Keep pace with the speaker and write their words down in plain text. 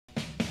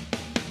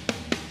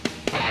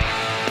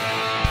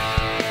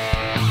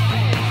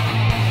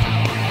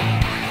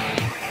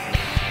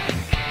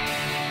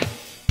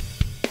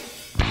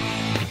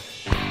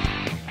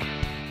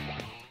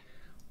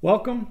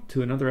Welcome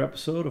to another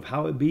episode of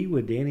How It Be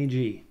with Danny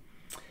G.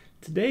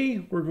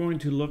 Today we're going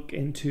to look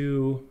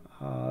into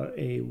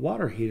a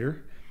water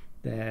heater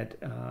that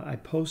I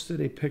posted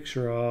a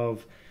picture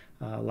of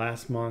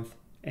last month,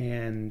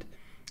 and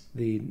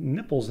the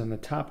nipples on the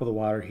top of the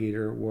water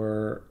heater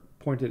were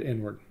pointed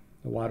inward.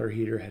 The water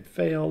heater had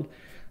failed.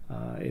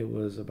 It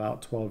was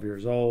about 12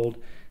 years old,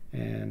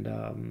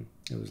 and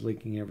it was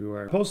leaking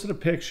everywhere. I posted a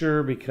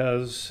picture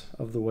because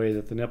of the way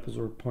that the nipples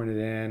were pointed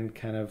in.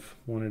 Kind of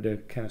wanted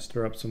to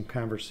stir up some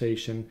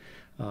conversation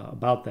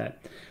about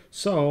that.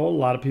 So a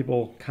lot of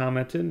people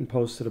commented and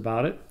posted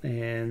about it,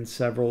 and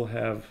several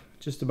have,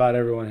 just about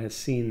everyone has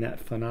seen that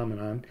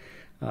phenomenon.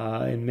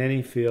 And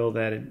many feel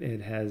that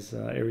it has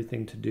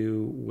everything to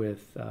do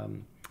with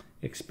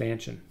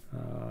expansion.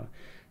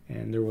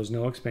 And there was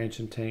no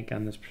expansion tank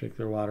on this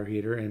particular water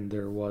heater, and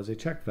there was a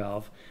check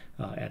valve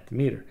at the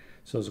meter.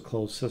 So it was a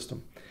closed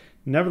system.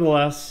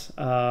 Nevertheless,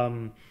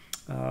 after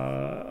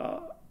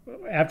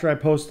I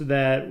posted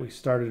that, we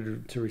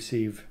started to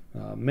receive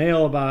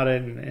mail about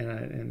it,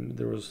 and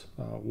there was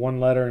one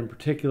letter in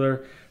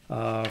particular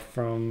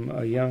from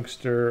a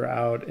youngster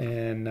out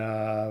in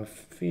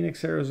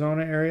Phoenix,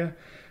 Arizona area.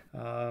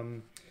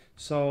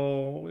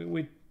 So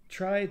we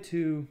try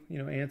to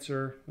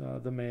answer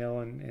the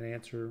mail and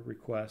answer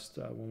requests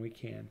when we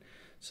can.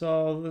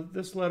 So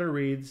this letter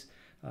reads,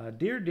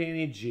 Dear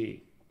Danny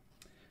G,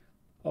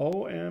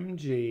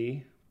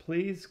 OMG,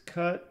 please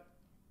cut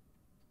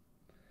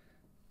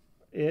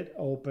it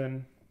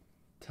open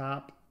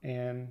top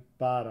and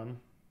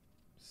bottom.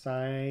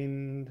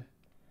 Signed,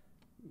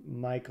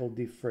 Michael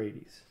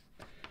DeFreitas.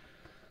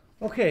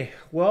 Okay,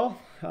 well,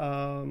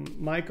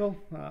 Michael,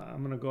 I'm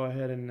going to go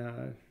ahead and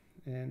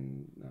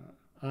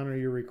honor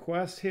your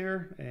request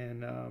here,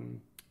 and I'm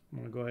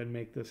going to go ahead and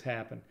make this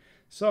happen.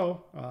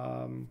 So,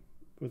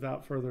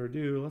 without further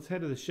ado, let's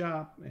head to the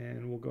shop,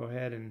 and we'll go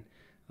ahead and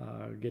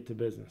get to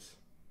business.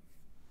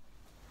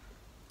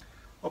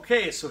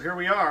 Okay, so here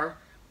we are.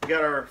 We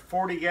got our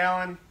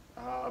 40-gallon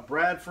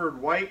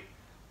Bradford White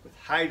with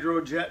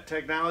hydrojet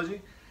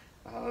technology.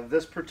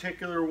 This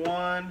particular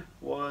one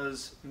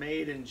was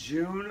made in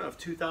June of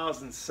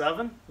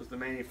 2007, was the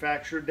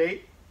manufacturer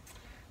date,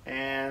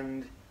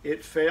 and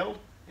it failed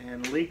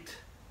and leaked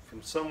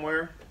from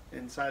somewhere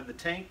inside the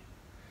tank.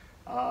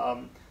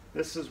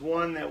 This is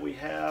one that we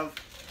have,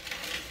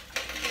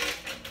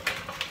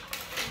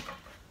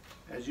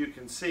 as you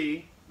can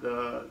see,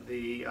 the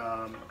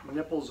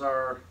nipples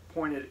are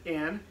pointed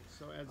in.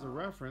 So as a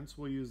reference,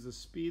 we'll use the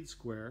speed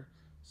square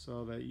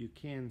so that you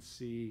can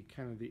see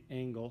kind of the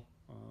angle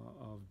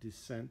of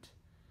descent.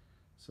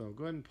 So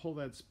go ahead and pull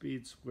that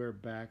speed square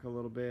back a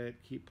little bit.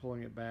 Keep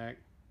pulling it back.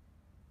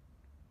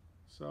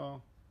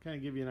 So kind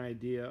of give you an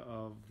idea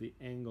of the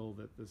angle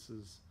that this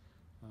is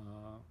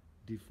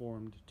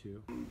deformed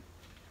to.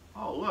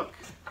 Oh, look.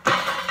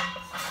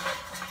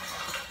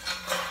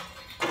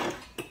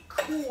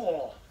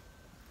 Cool.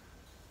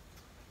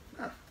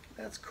 Huh,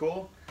 that's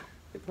cool.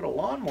 They put a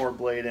lawnmower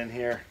blade in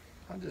here.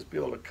 I'll just be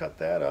able to cut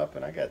that up,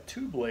 and I got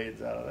 2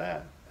 blades out of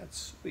that.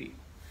 That's sweet.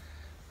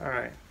 All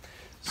right.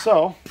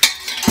 So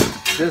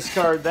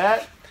discard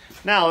that.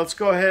 Now let's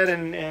go ahead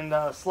and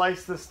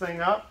slice this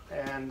thing up,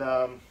 and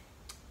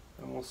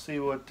we'll see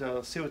what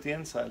the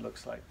inside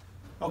looks like.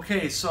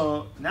 Okay,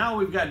 so now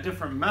we've got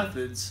different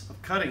methods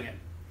of cutting it.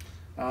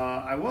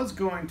 I was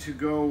going to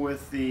go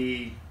with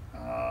the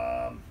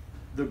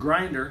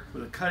grinder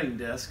with a cutting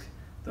disc,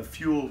 the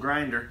fuel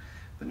grinder,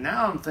 but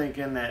now I'm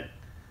thinking that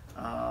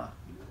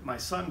my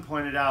son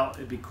pointed out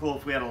it'd be cool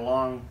if we had a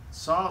long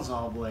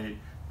sawzall blade.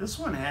 This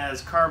one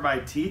has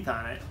carbide teeth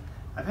on it.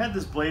 I've had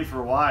this blade for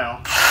a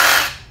while.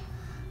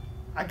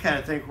 I kind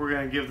of think we're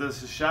going to give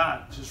this a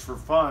shot just for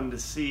fun to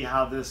see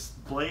how this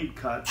blade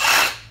cuts.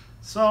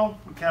 So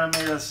we kind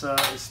of made us,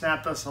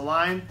 snapped us a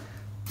line.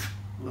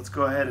 Let's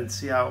go ahead and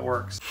see how it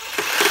works.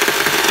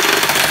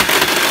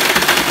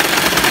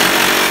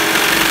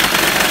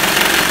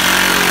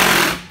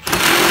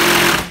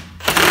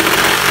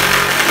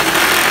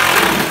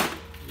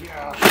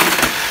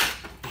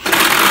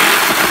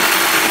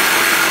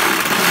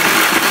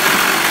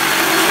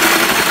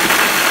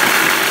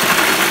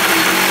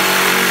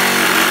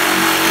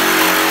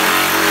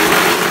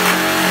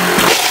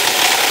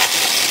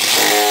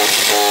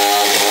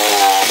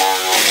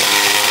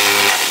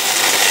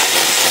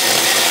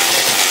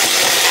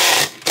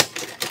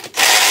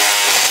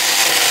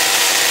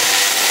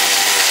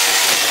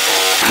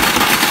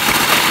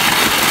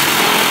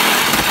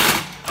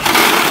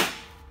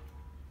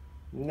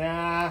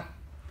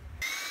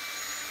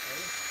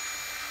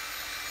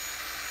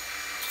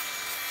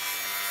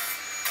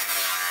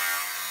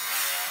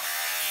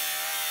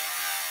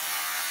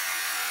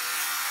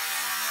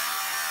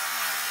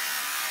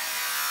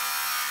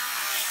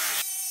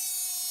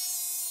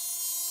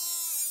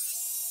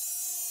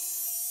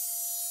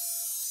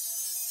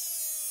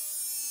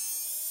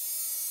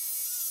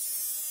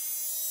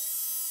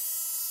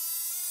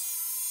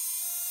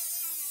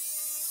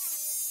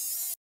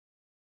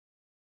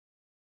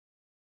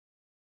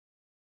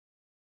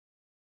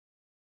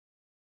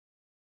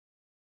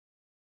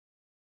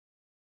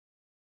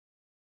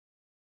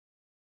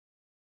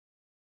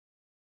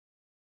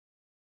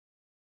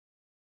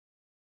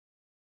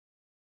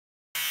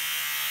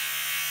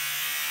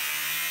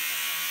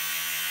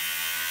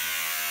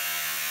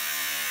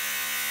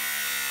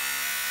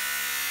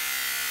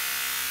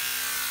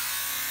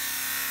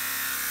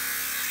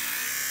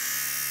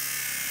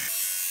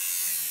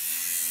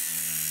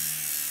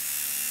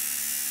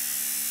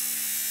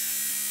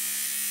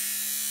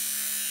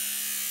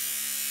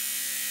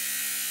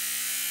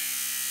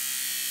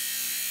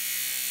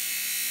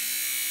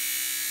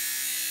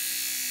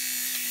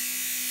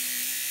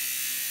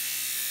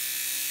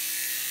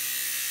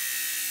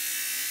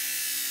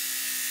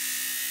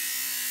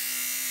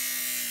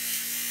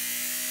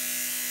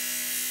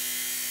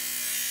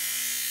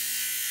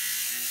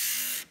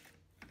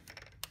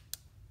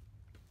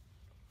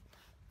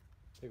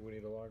 think we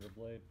need a longer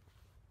blade.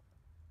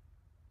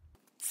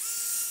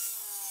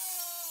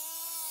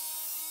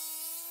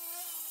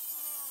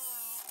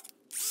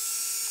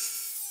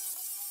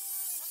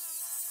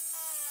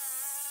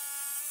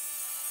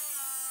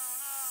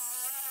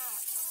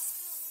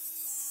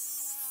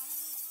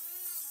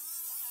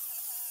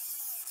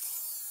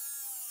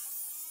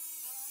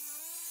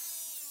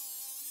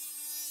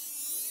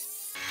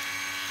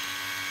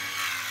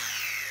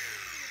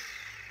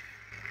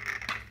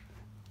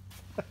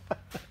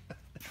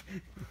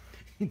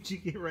 Did you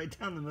get right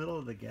down the middle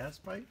of the gas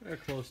pipe? They're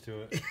close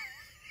to it.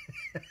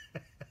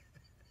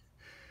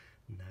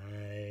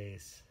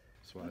 Nice.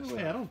 By the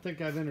way, I don't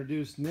think I've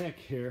introduced Nick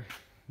here.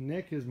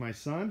 Nick is my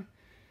son,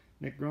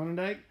 Nick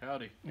Gronendijk.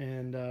 Howdy.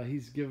 And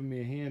he's giving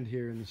me a hand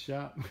here in the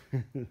shop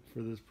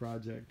for this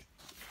project.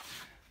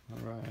 All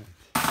right.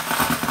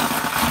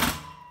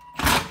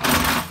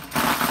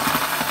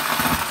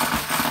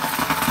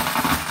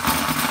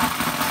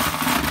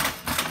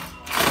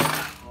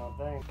 Well,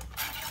 thanks.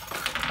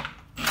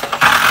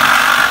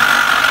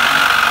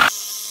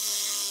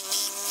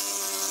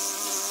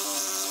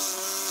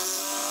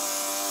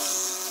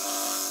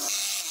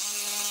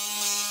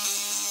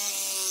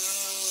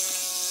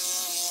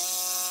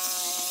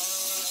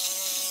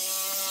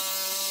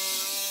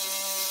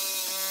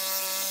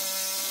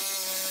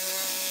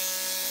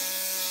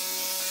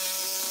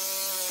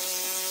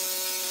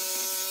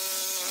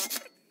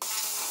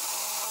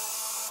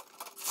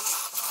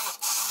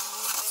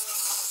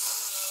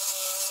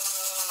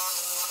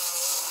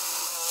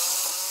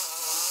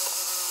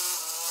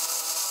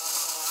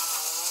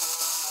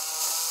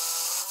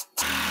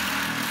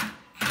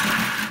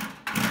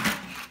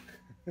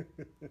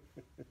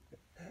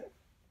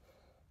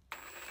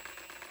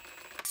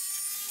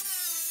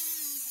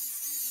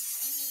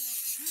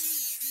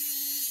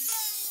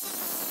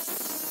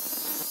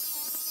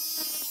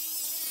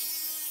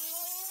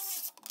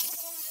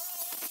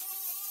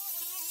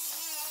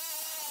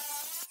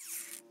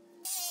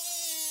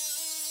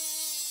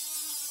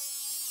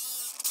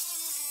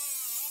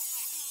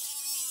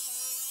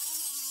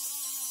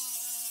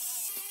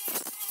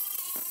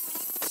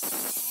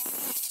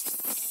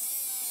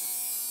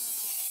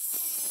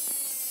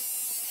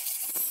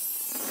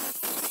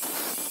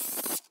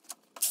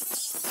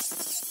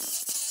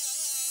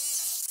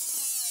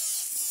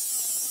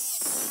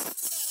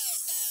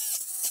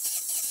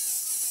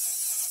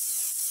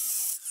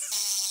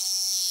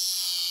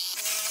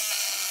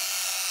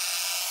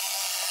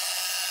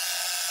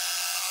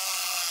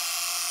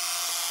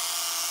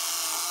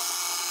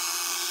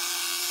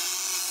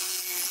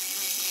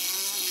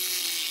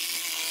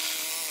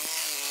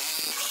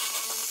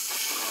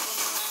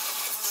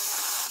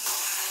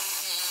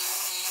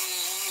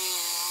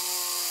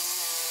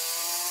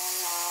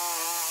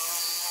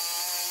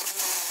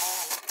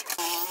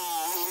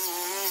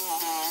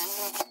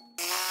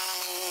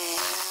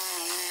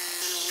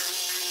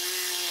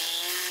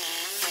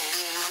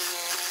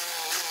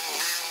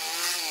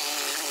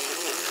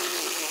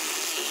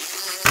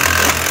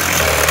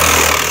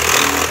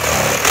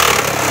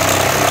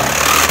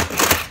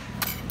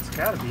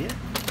 Gotta be it.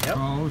 Yep.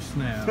 Oh,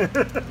 snap.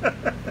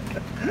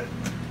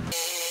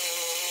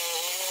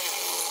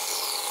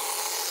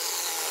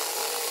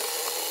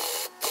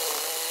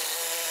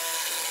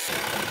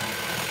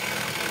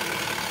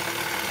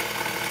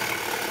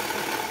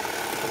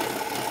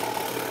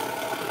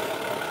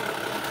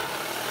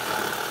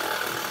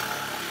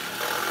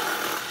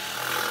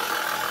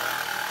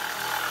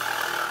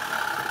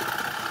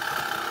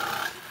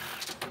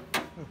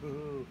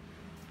 Ooh,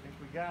 I think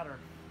we got her.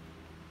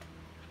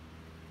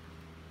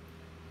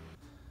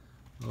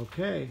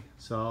 Okay,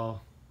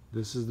 so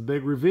this is the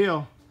big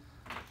reveal.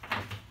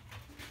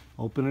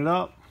 Open it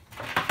up.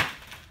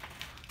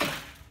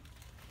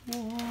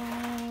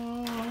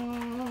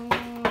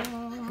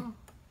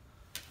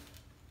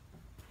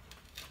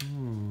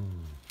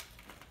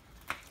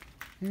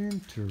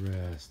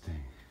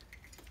 Interesting.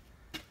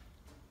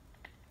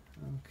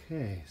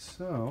 Okay,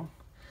 so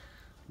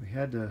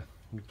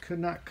we could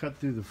not cut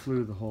through the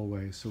flue the whole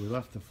way, so we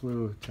left the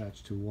flue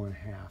attached to 1/2.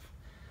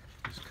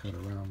 Just cut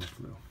around the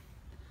flue.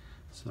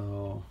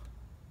 So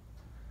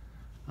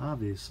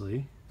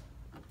obviously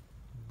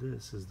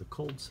this is the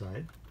cold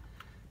side,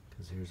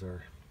 because here's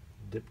our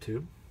dip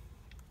tube.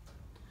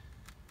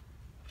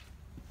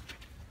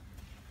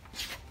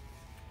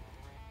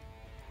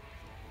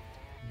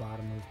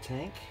 Bottom of the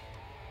tank.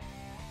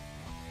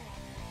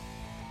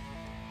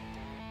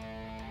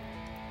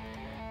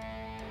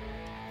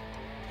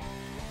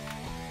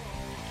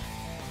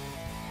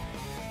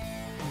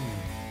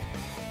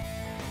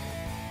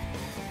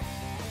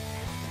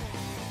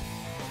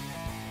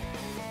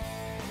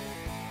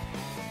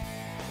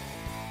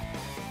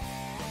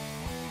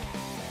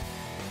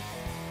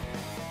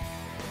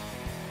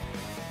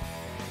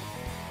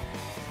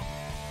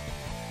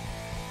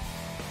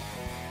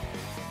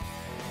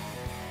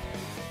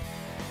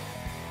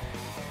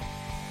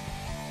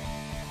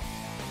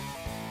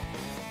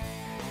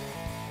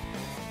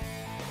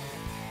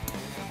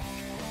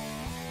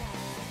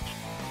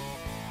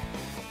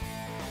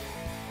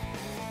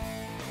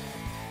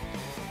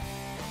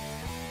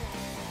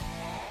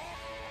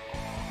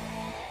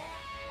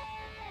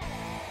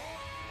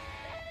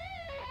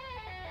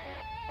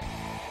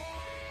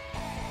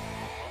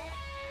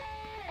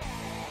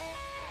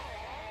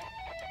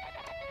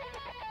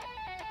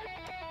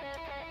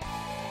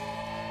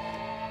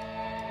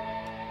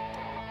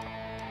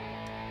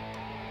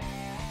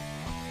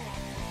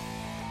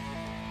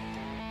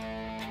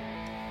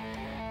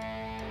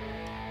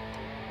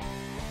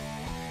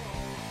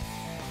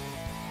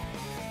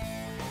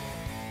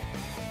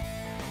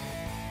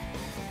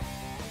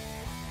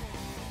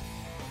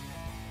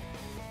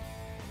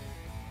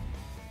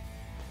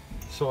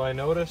 So I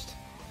noticed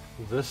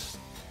this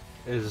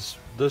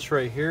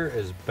right here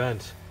is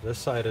bent. This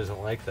side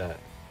isn't like that.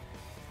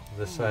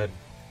 This side,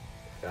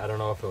 I don't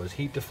know if it was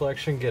heat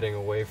deflection getting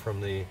away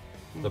from the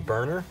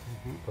burner,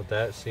 but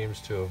that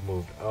seems to have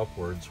moved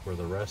upwards where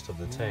the rest of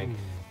the tank,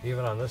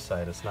 even on this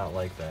side, it's not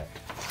like that.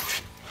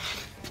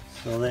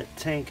 So that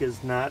tank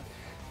is not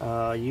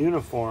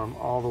uniform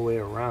all the way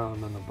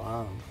around on the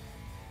bottom.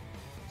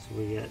 So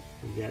we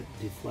got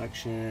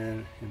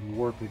deflection and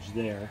warpage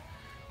there,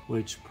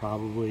 which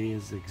probably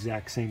is the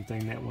exact same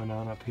thing that went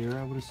on up here,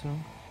 I would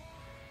assume.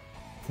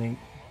 I think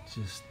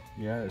just...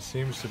 Yeah, it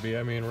seems to be.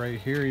 I mean, right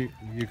here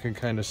you can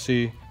kind of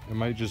see it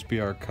might just be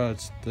our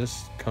cuts.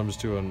 This comes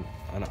to an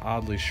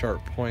oddly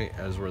sharp point,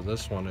 as where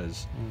this one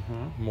is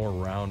more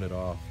rounded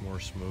off, more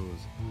smooth.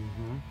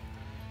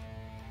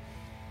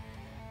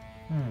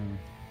 I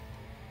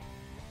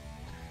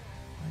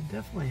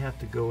definitely have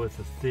to go with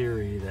the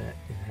theory that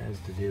it has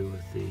to do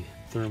with the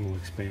thermal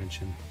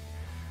expansion.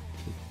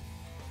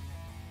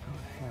 I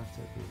would have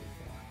to agree with